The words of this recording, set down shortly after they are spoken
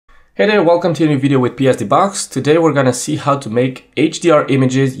Hey there, welcome to a new video with PSDBox. Today we're gonna see how to make HDR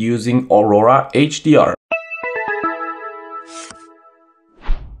images using Aurora HDR.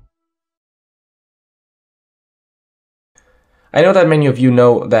 I know that many of you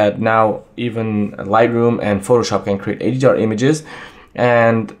know that now even Lightroom and Photoshop can create HDR images,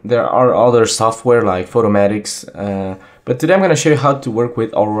 and there are other software like Photomatix, but today I'm going to show you how to work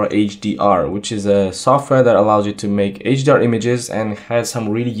with Aurora HDR, which is a software that allows you to make HDR images and has some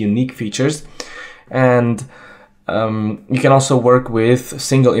really unique features. And you can also work with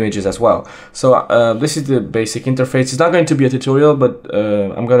single images as well. So this is the basic interface. It's not going to be a tutorial, but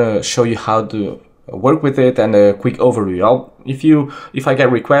I'm going to show you how to work with it and a quick overview. If I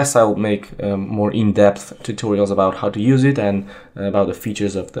get requests, I'll make more in-depth tutorials about how to use it and about the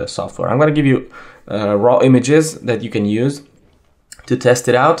features of the software. I'm going to give you raw images that you can use to test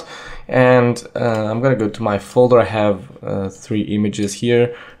it out, and I'm going to go to my folder. I have 3 images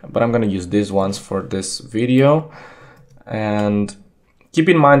here, but I'm going to use these ones for this video. And keep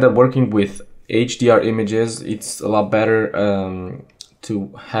in mind that working with HDR images, it's a lot better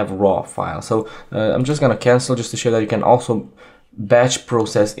to have raw files. So I'm just gonna cancel just to show that you can also batch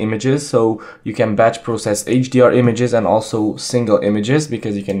process images. So you can batch process HDR images and also single images,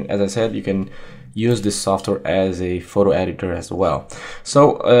 because you can, as I said, you can use this software as a photo editor as well.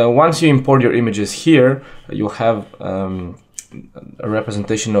 So once you import your images here, you'll have a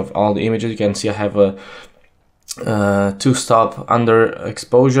representation of all the images. You can see I have a 2 stop under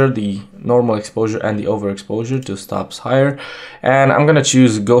exposure, the normal exposure and the overexposure, 2 stops higher, and I'm gonna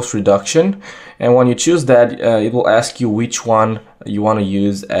choose ghost reduction. And when you choose that, it will ask you which one you want to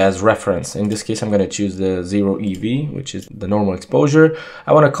use as reference. In this case, I'm gonna choose the 0 EV, which is the normal exposure.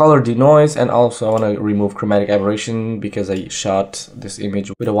 I want to color denoise, and also I want to remove chromatic aberration because I shot this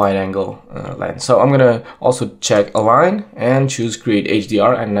image with a wide angle lens. So I'm gonna also check align and choose create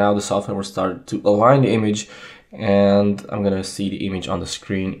HDR, and now the software will start to align the image, and I'm gonna see the image on the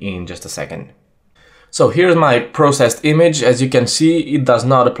screen in just a second. So here's my processed image. As you can see, it does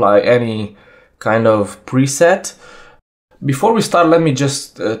not apply any kind of preset. Before we start, let me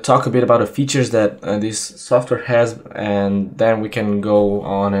just talk a bit about the features that this software has, and then we can go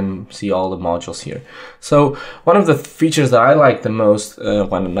on and see all the modules here. So one of the features that I like the most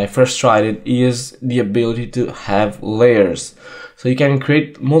when I first tried it is the ability to have layers. So you can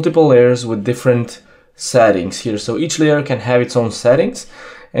create multiple layers with different settings here. So each layer can have its own settings,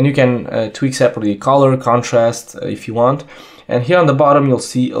 and you can tweak separately color, contrast if you want. And here on the bottom you'll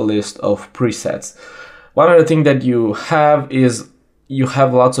see a list of presets. One other thing that you have is you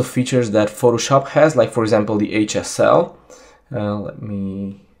have lots of features that Photoshop has, like for example the HSL. Let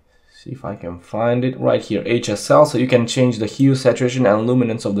me see if I can find it right here, HSL. So you can change the hue, saturation and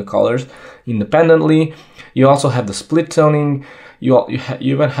luminance of the colors independently. You also have the split toning. You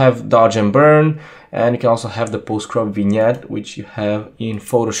even have dodge and burn, and you can also have the post-crop vignette, which you have in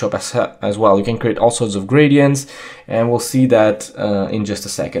Photoshop as well. You can create all sorts of gradients, and we'll see that in just a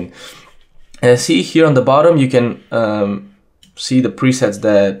second. See here on the bottom, you can see the presets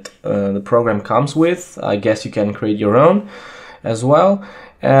that the program comes with. I guess you can create your own as well.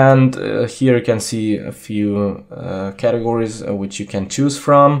 And here you can see a few categories which you can choose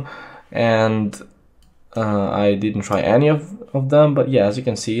from. And I didn't try any of them, but yeah, as you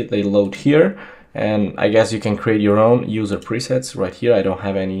can see, they load here. And I guess you can create your own user presets right here. I don't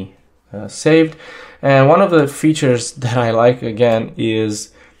have any saved. And one of the features that I like, again,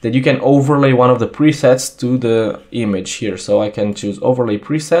 is that you can overlay one of the presets to the image here. So I can choose overlay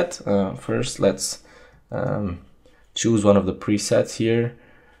preset. First, let's choose one of the presets here.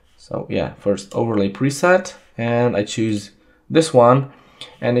 So yeah, first overlay preset, and I choose this one.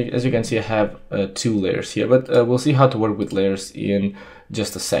 And as you can see, I have 2 layers here, but we'll see how to work with layers in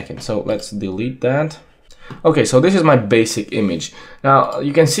just a second. So let's delete that. Okay, so this is my basic image. Now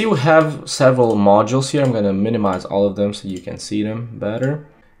you can see we have several modules here. I'm going to minimize all of them so you can see them better.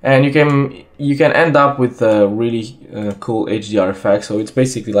 And you can end up with a really cool HDR effect. So it's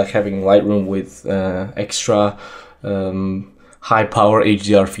basically like having Lightroom with extra high power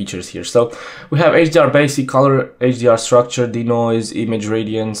HDR features here. So we have HDR basic, color, HDR structure, denoise, image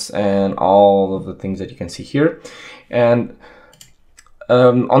radiance, and all of the things that you can see here. And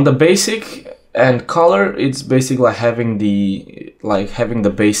on the basic and color, it's basically like having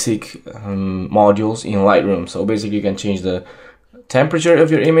the basic modules in Lightroom. So basically you can change the temperature of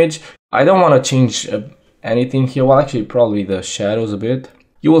your image. I don't want to change anything here. Well, actually probably the shadows a bit.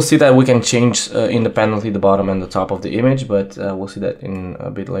 You will see that we can change independently the bottom and the top of the image, but we'll see that in a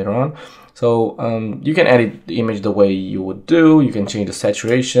bit later on. So you can edit the image the way you would do. You can change the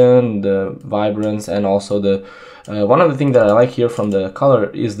saturation, the vibrance, and also the one of the things that I like here from the color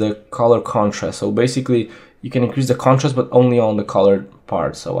is the color contrast. So basically you can increase the contrast, but only on the colored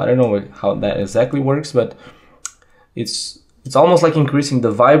part. So I don't know how that exactly works, but it's almost like increasing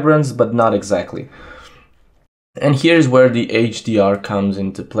the vibrance, but not exactly. And here's where the HDR comes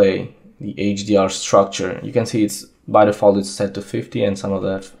into play, the HDR structure. You can see it's by default it's set to 50 and some of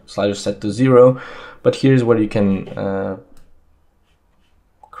the sliders set to 0. But here's where you can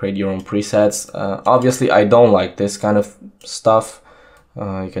create your own presets. Obviously, I don't like this kind of stuff.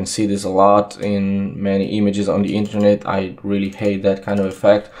 You can see this a lot in many images on the internet. I really hate that kind of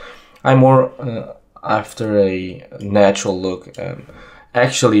effect. I'm more after a natural look.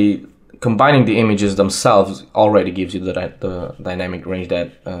 Actually, combining the images themselves already gives you the dynamic range that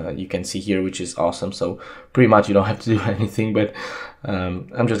you can see here, which is awesome. So pretty much you don't have to do anything, but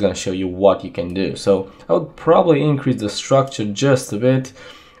I'm just going to show you what you can do. So I would probably increase the structure just a bit,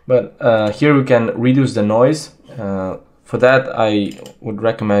 but here we can reduce the noise. For that, I would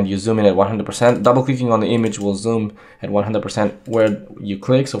recommend you zoom in at 100%. Double clicking on the image will zoom at 100% where you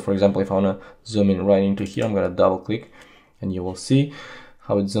click. So for example, if I want to zoom in right into here, I'm going to double click and you will see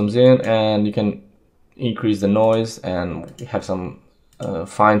how it zooms in, and you can increase the noise, and we have some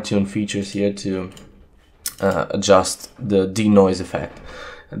fine-tuned features here to adjust the denoise effect.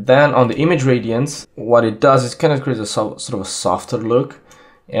 Then on the image radiance, what it does is kind of creates a sort of a softer look,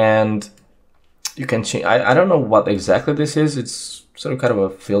 and you can change. I don't know what exactly this is. It's sort of kind of a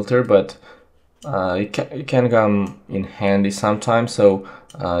filter, but it can come in handy sometimes, so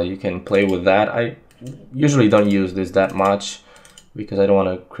you can play with that. I usually don't use this that much because I don't want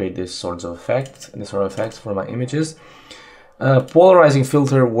to create this sort of effects for my images. Polarizing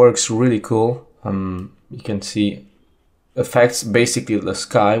filter works really cool. You can see affects basically the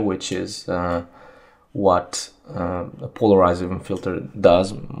sky, which is what a polarizing filter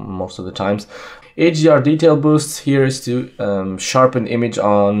does most of the times. HDR detail boosts here is to sharpen the image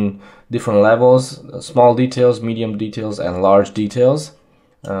on different levels, small details, medium details, and large details.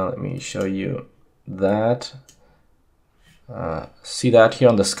 Let me show you that. See that here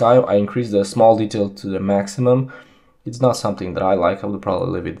on the sky, I increased the small detail to the maximum. It's not something that I like. I would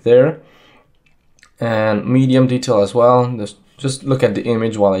probably leave it there. And medium detail as well. Just look at the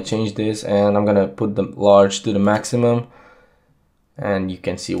image while I change this, and I'm gonna put the large to the maximum, and you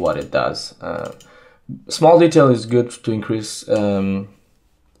can see what it does. Small detail is good to increase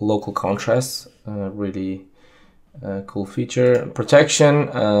local contrast. Really cool feature. Protection,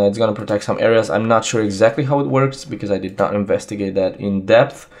 it's going to protect some areas. I'm not sure exactly how it works because I did not investigate that in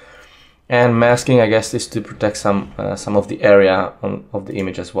depth. And masking, I guess, is to protect some of the area of the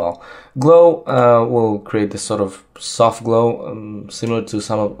image as well. Glow will create this sort of soft glow, similar to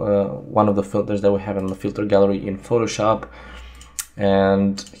some of one of the filters that we have in the filter gallery in Photoshop.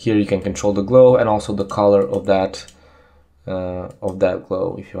 And here you can control the glow and also the color of that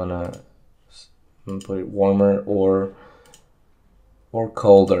glow if you want to put it warmer or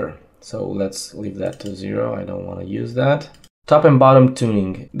colder. So let's leave that to 0. I don't want to use that. Top and bottom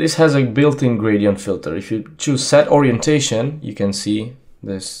tuning. This has a built-in gradient filter. If you choose set orientation, you can see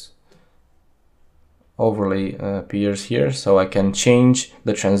this overlay appears here. So I can change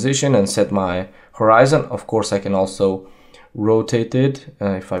the transition and set my horizon. Of course, I can also rotate it.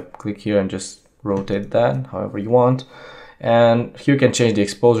 If I click here and just rotate that however you want. And here you can change the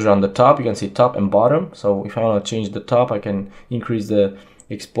exposure on the top. You can see top and bottom. So if I want to change the top, I can increase the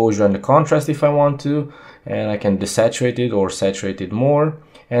exposure and the contrast if I want to, and I can desaturate it or saturate it more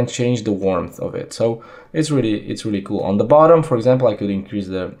and change the warmth of it. So it's really cool. On the bottom, for example, I could increase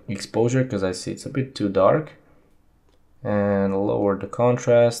the exposure because I see it's a bit too dark, and lower the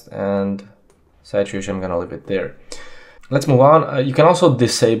contrast, and saturation I'm gonna leave it there. Let's move on. You can also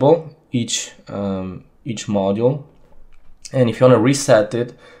disable each module. And if you want to reset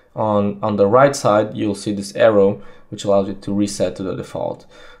it, on the right side, you'll see this arrow, which allows you to reset to the default.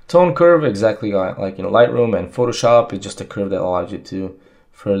 Tone curve, exactly like in Lightroom and Photoshop, is just a curve that allows you to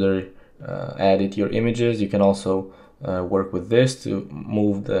further edit your images. You can also work with this to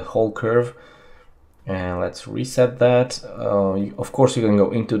move the whole curve. And let's reset that. Of course, you can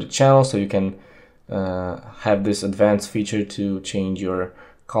go into the channel, so you can have this advanced feature to change your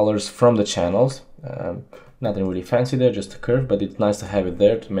colors from the channels. Nothing really fancy there, just a curve, but it's nice to have it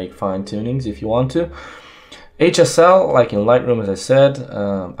there to make fine tunings if you want to. HSL, like in Lightroom, as I said,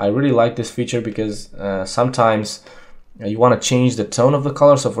 I really like this feature because sometimes you want to change the tone of the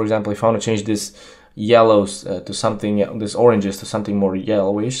color. So for example, if I want to change this yellows to something, this oranges to something more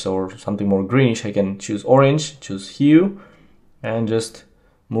yellowish or something more greenish, I can choose orange, choose hue, and just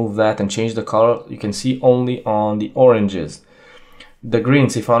move that and change the color. You can see only on the oranges. The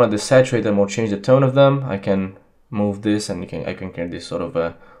greens, if I want to desaturate them or change the tone of them, I can move this and I can create this sort of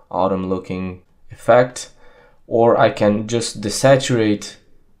a autumn looking effect. Or I can just desaturate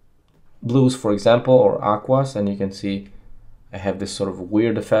blues, for example, or aquas, and you can see I have this sort of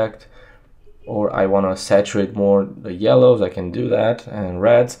weird effect. Or I want to saturate more the yellows, I can do that, and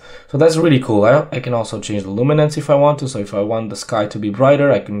reds. So that's really cool. I can also change the luminance if I want to. So if I want the sky to be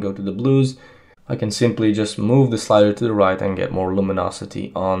brighter, I can go to the blues. I can simply just move the slider to the right and get more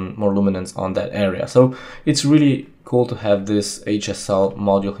luminosity on, more luminance on that area. So it's really cool to have this HSL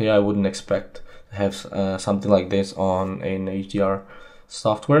module here. I wouldn't expect to have something like this on an HDR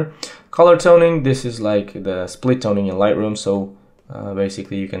software. Color toning, this is like the split toning in Lightroom. So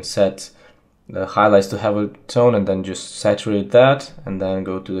basically you can set the highlights to have a tone and then just saturate that, and then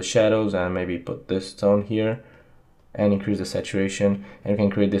go to the shadows and maybe put this tone here and increase the saturation, and you can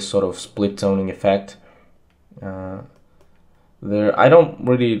create this sort of split toning effect. There, I don't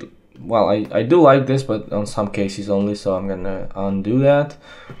really, well, I do like this, but on some cases only, so I'm gonna undo that.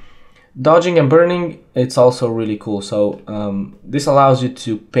 Dodging and burning, it's also really cool. So this allows you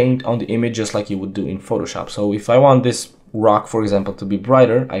to paint on the image just like you would do in Photoshop. So if I want this rock, for example, to be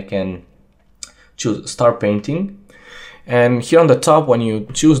brighter, I can choose start painting, and here on the top, when you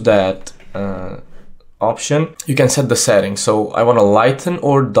choose that option, you can set the settings. So I want to lighten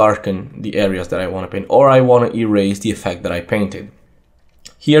or darken the areas that I want to paint, or I want to erase the effect that I painted.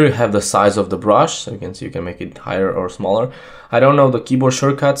 Here you have the size of the brush, so you can see you can make it higher or smaller. I don't know the keyboard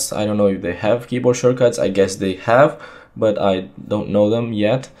shortcuts. I don't know if they have keyboard shortcuts. I guess they have, but I don't know them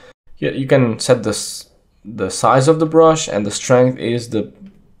yet. Here you can set the size of the brush, and the strength is the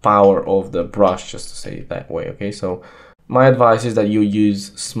power of the brush, just to say it that way. Okay, so my advice is that you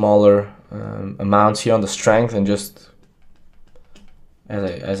use smaller amounts here on the strength, and just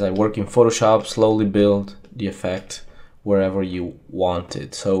as I work in Photoshop, slowly build the effect wherever you want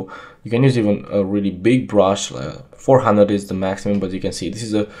it. So you can use even a really big brush. 400 is the maximum, but you can see this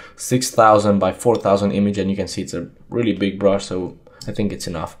is a 6000 by 4000 image, and you can see it's a really big brush, so I think it's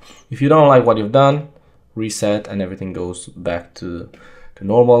enough. If you don't like what you've done, reset and everything goes back to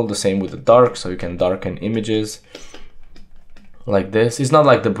normal. The same with the dark, so you can darken images like this. It's not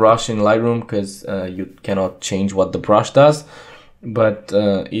like the brush in Lightroom, because you cannot change what the brush does, but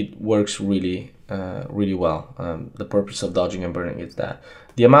it works really really well. The purpose of dodging and burning is that.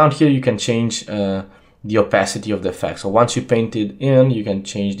 The amount here, you can change the opacity of the effect. So once you paint it in, you can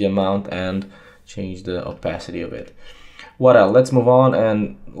change the amount and change the opacity of it. What else? Let's move on.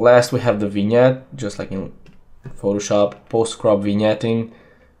 And last, we have the vignette, just like in Photoshop, post-crop vignetting.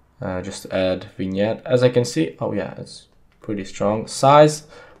 Just add vignette. As I can see, oh yeah, it's pretty strong. Size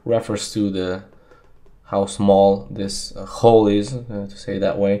refers to the how small this hole is, to say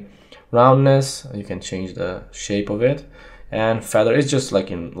that way. Roundness, you can change the shape of it. And feather is just like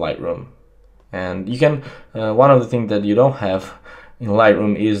in Lightroom. And you can, one of the things that you don't have in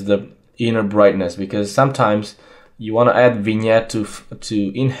Lightroom is the inner brightness, because sometimes you want to add vignette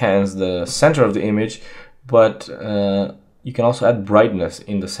to enhance the center of the image, but you can also add brightness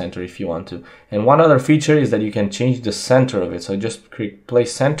in the center if you want to. And one other feature is that you can change the center of it. So just click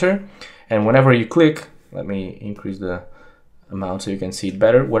place center, and whenever you click, let me increase the amount so you can see it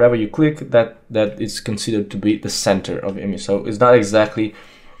better. Whatever you click, that is considered to be the center of the image. So it's not exactly,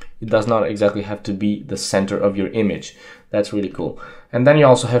 it does not exactly have to be the center of your image. That's really cool. And then you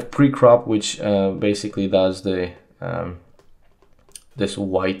also have pre-crop, which basically does the this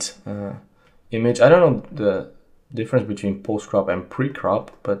white image. I don't know the difference between post-crop and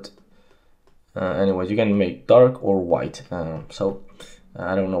pre-crop, but anyways, you can make dark or white. So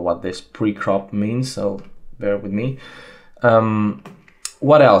I don't know what this pre-crop means, so bear with me.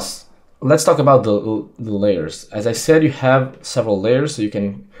 What else? Let's talk about the layers. As I said, you have several layers, so you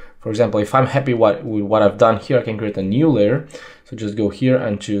can, for example, if I'm happy with what I've done here, I can create a new layer. So just go here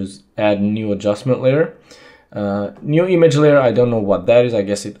and choose add new adjustment layer. New image layer, I don't know what that is. I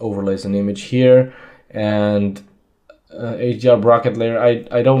guess it overlays an image here. And HDR bracket layer,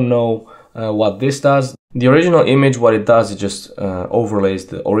 I don't know what this does. The original image, what it does, it just overlays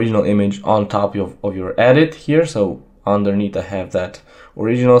the original image on top of your edit here. So underneath I have that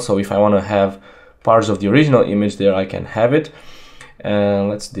original, so if I want to have parts of the original image there, I can have it. And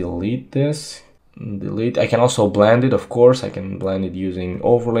let's delete this. Delete. I can also blend it, of course. I can blend it using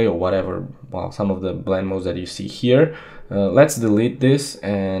overlay or whatever, well, some of the blend modes that you see here. Let's delete this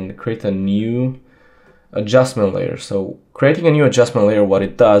and create a new adjustment layer. So creating a new adjustment layer, what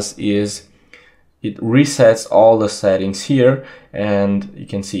it does is it resets all the settings here, and you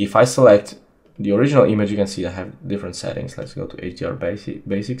can see if I select the original image, you can see I have different settings. Let's go to HDR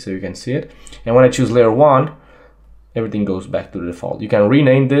basic so you can see it. And when I choose layer 1, everything goes back to the default. You can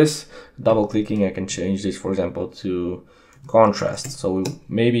rename this. Double clicking, I can change this, for example, to contrast. So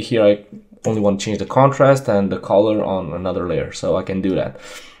maybe here I only want to change the contrast and the color on another layer, so I can do that.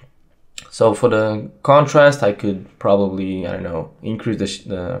 So for the contrast, I could probably, I don't know, increase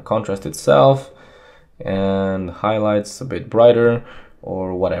the contrast itself and highlights a bit brighter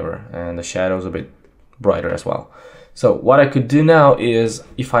or whatever, and the shadows a bit brighter as well. So what I could do now is,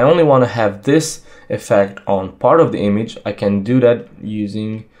 if I only want to have this effect on part of the image, I can do that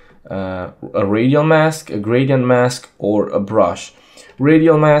using a radial mask, a gradient mask, or a brush.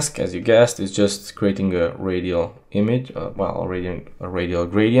 Radial mask, as you guessed, is just creating a radial image, well, a radial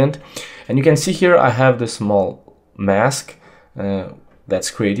gradient. And you can see here I have this small mask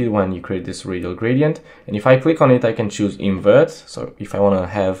that's created when you create this radial gradient. And if I click on it, I can choose invert. So if I want to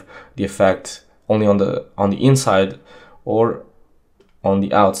have the effect only on the inside or on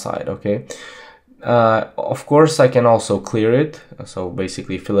the outside, okay? Of course, I can also clear it. So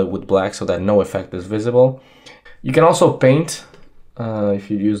basically fill it with black so that no effect is visible. You can also paint if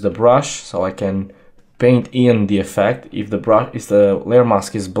you use the brush, so I can paint in the effect. If the layer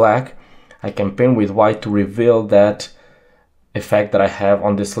mask is black, I can paint with white to reveal that effect that I have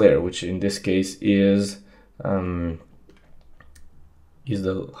on this layer, which in this case is the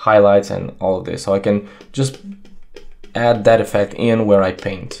highlights and all of this. So I can just add that effect in where I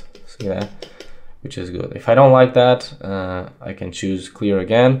paint. See that? Which is good. If I don't like that, I can choose clear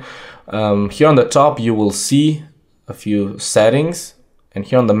again. Here on the top, you will see a few settings, and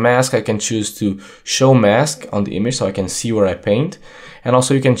here on the mask, I can choose to show mask on the image so I can see where I paint. And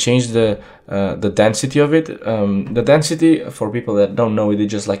also you can change the density of it. The density, for people that don't know it, is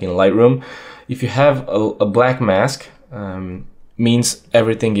just like in Lightroom. If you have a black mask, means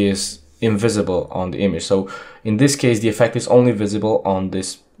everything is invisible on the image. So in this case, the effect is only visible on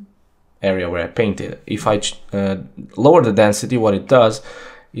this area where I painted. If I lower the density, what it does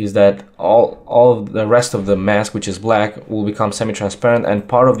is that all of the rest of the mask, which is black, will become semi-transparent, and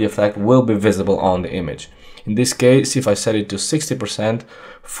part of the effect will be visible on the image. In this case, if I set it to 60%,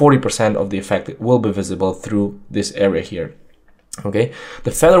 40% of the effect will be visible through this area here. Okay,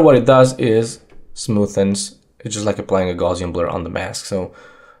 the feather, what it does is smoothens. It's just like applying a Gaussian blur on the mask. So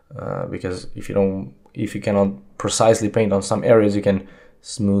because if you cannot precisely paint on some areas, you can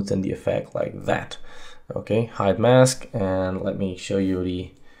smoothen the effect like that. Okay, hide mask, and let me show you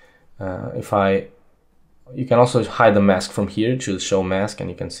the you can also hide the mask from here. Choose show mask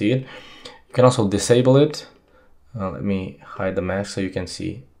and you can see it. You can also disable it. Let me hide the mask so you can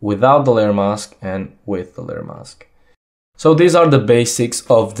see without the layer mask and with the layer mask. So these are the basics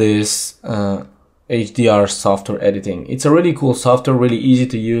of this HDR software editing. It's a really cool software, really easy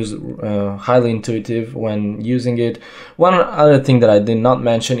to use, highly intuitive when using it. One other thing that I did not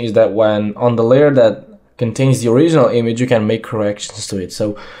mention is that when on the layer that contains the original image, you can make corrections to it.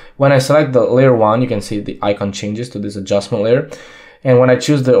 So when I select the layer 1, you can see the icon changes to this adjustment layer. And when I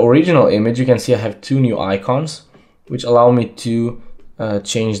choose the original image, you can see I have two new icons, which allow me to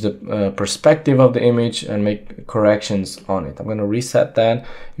change the perspective of the image and make corrections on it. I'm going to reset that.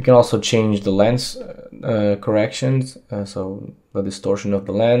 You can also change the lens corrections, so the distortion of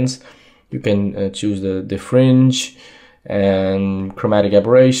the lens. You can choose the fringe and chromatic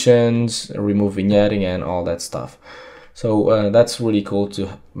aberrations, remove vignetting and all that stuff. So that's really cool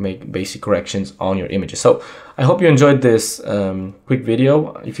to make basic corrections on your images. So I hope you enjoyed this quick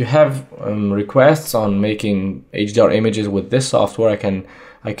video. If you have requests on making HDR images with this software,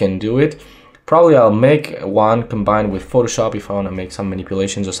 I can do it. Probably I'll make one combined with Photoshop if I want to make some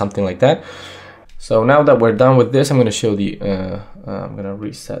manipulations or something like that. So now that we're done with this, I'm going to show the I'm going to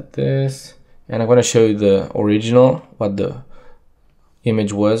reset this, and I'm going to show you the original, what the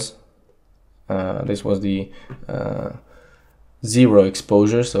image was. This was the 0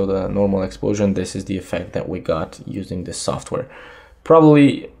 exposure, so the normal exposure, and this is the effect that we got using this software.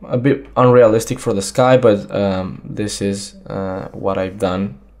 Probably a bit unrealistic for the sky, but this is what I've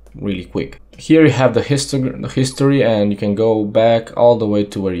done really quick. Here you have the history, and you can go back all the way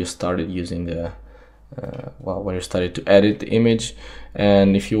to where you started using the when you started to edit the image.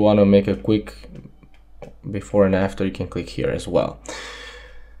 And if you want to make a quick before and after, you can click here as well.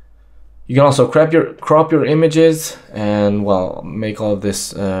 You can also crop your images and, well, make all of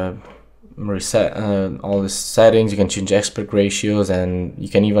this reset all these settings. You can change aspect ratios, and you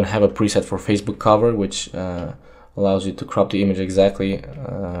can even have a preset for Facebook cover, which allows you to crop the image exactly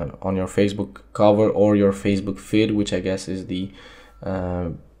on your Facebook cover or your Facebook feed, which I guess is the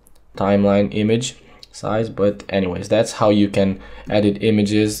timeline image size. But anyways, that's how you can edit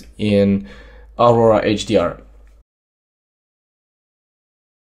images in Aurora HDR.